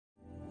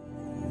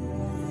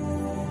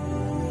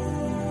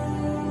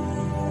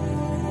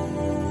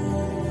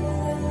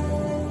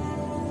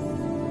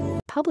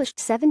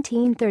published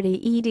 1730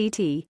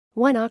 EDT,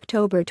 1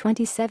 October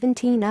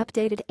 2017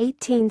 updated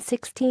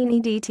 1816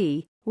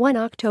 EDT, 1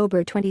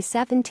 October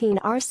 2017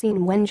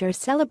 Arsene Wenger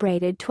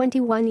celebrated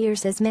 21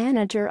 years as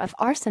manager of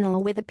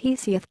Arsenal with a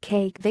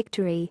pieceofcake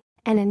victory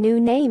and a new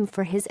name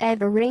for his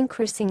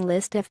ever-increasing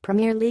list of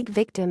Premier League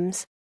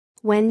victims.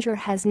 Wenger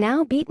has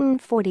now beaten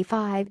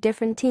 45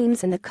 different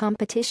teams in the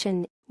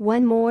competition,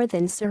 one more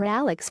than Sir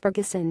Alex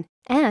Ferguson,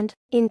 and,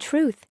 in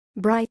truth,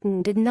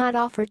 Brighton did not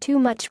offer too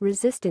much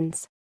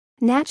resistance.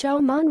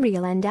 Nacho,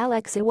 Monreal and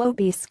Alex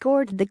Iwobi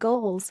scored the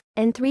goals,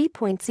 and 3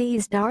 points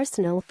eased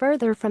Arsenal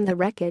further from the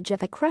wreckage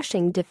of a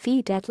crushing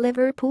defeat at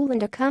Liverpool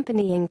and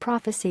accompanying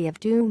prophecy of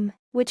doom,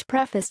 which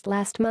prefaced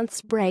last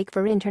month's break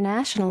for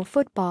international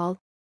football.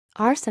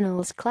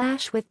 Arsenal's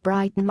clash with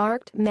Brighton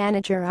marked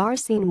manager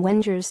Arsene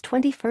Wenger's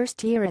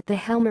 21st year at the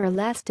helm.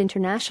 Last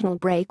international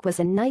break was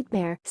a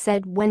nightmare,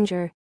 said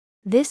Wenger.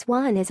 This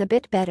one is a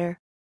bit better.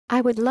 I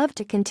would love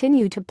to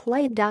continue to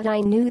play. I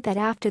knew that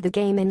after the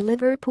game in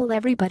Liverpool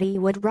everybody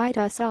would write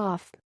us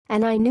off,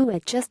 and I knew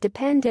it just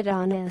depended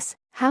on us,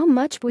 how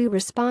much we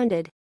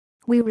responded.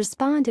 We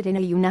responded in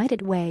a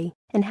united way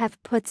and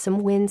have put some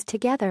wins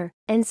together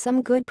and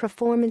some good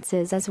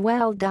performances as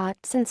well.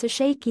 Since a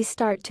shaky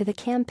start to the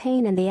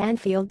campaign and the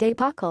Anfield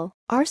debacle,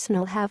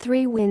 Arsenal have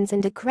 3 wins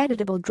and a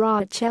creditable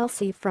draw at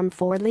Chelsea from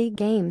 4 league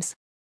games.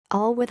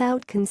 All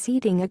without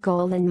conceding a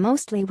goal and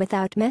mostly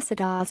without Mesut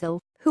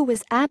Ozil, who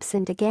was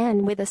absent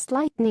again with a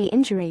slight knee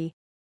injury.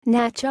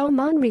 Nacho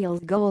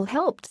Monreal's goal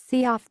helped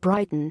see off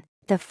Brighton,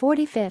 the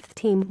 45th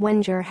team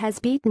Wenger has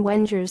beaten.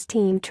 Wenger's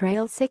team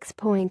trails 6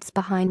 points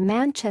behind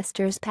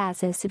Manchester's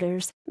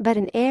Passengers, but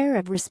an air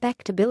of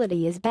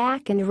respectability is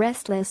back and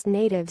restless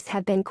natives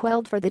have been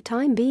quelled for the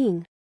time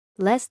being.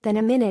 Less than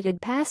a minute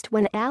had passed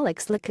when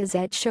Alex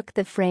Lacazette shook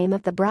the frame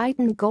of the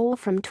Brighton goal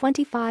from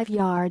 25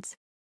 yards.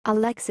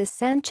 Alexis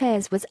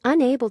Sanchez was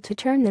unable to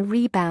turn the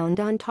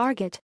rebound on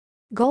target.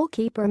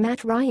 Goalkeeper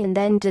Matt Ryan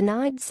then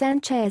denied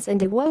Sanchez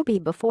and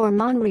Iwobi before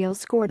Monreal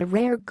scored a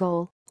rare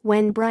goal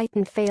when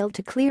Brighton failed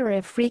to clear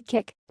a free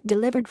kick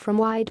delivered from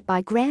wide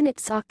by Granit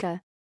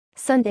Xhaka.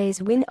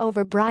 Sunday's win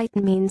over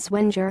Brighton means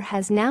Wenger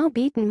has now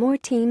beaten more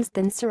teams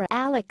than Sir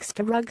Alex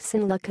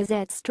Ferguson.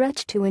 Lacazette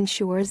stretched to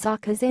ensure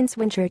Xhaka's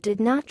Wenger did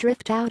not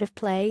drift out of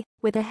play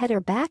with a header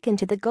back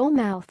into the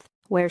goalmouth,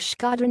 where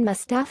Shkodran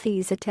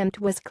Mustafi's attempt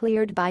was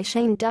cleared by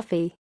Shane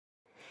Duffy.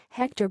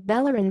 Hector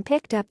Bellerin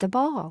picked up the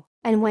ball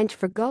and went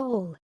for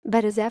goal,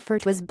 but his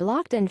effort was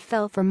blocked and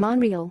fell for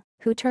Monreal,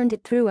 who turned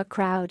it through a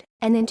crowd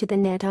and into the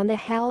net on the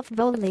half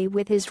volley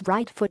with his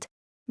right foot.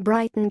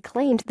 Brighton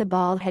claimed the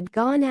ball had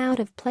gone out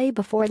of play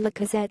before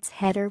Lacazette's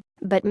header,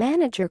 but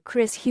manager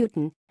Chris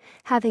Hughton,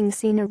 having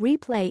seen a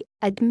replay,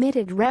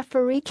 admitted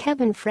referee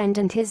Kevin Friend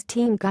and his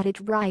team got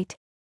it right.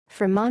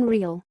 For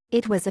Monreal,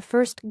 it was a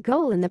first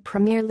goal in the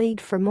Premier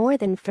League for more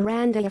than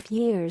 4.5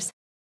 years.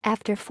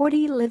 After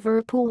 40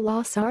 Liverpool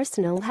loss,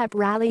 Arsenal have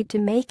rallied to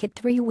make it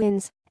 3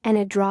 wins and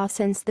a draw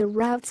since the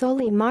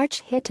Routzoli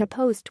March hit a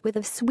post with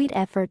a sweet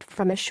effort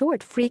from a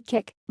short free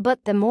kick,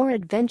 but the more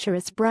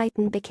adventurous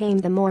Brighton became,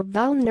 the more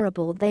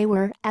vulnerable they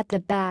were at the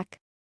back.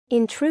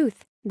 In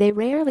truth, they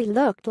rarely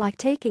looked like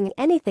taking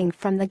anything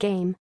from the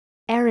game.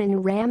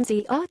 Aaron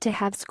Ramsey ought to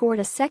have scored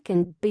a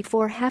second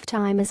before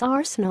halftime as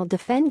Arsenal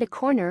defended a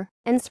corner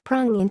and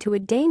sprung into a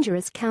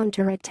dangerous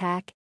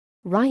counter-attack.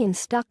 Ryan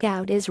stuck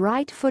out his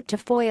right foot to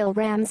foil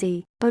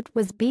Ramsey, but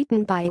was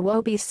beaten by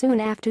Iwobi soon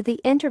after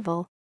the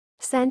interval.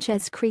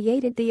 Sanchez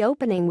created the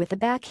opening with a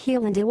back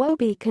heel and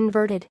Iwobi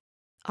converted.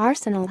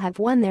 Arsenal have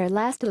won their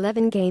last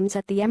 11 games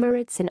at the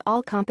Emirates in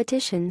all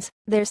competitions,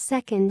 their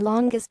second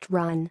longest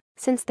run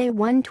since they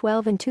won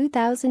 12 in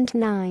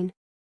 2009.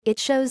 It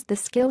shows the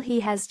skill he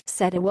has,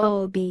 said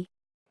Iwobi.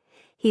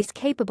 He's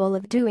capable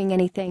of doing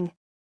anything.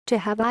 To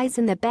have eyes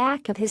in the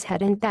back of his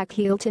head and back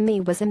heel to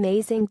me was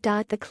amazing.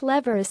 The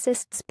clever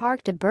assist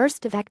sparked a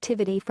burst of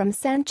activity from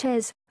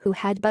Sanchez, who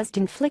had buzzed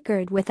and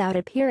flickered without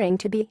appearing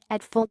to be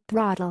at full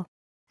throttle.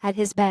 At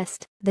his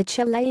best, the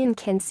Chilean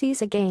can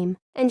seize a game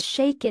and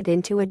shake it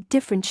into a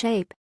different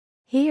shape.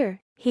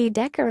 Here, he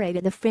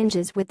decorated the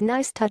fringes with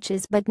nice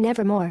touches but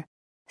never more.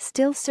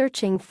 Still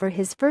searching for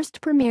his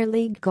first Premier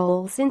League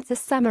goal since the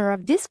summer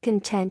of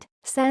discontent,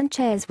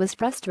 Sanchez was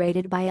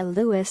frustrated by a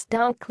Lewis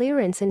Dunk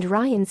clearance and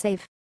Ryan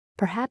save.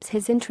 Perhaps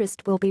his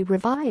interest will be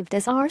revived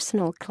as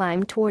Arsenal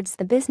climb towards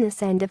the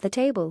business end of the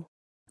table.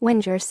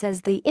 Wenger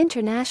says the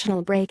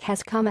international break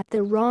has come at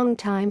the wrong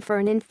time for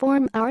an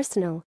informed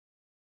Arsenal,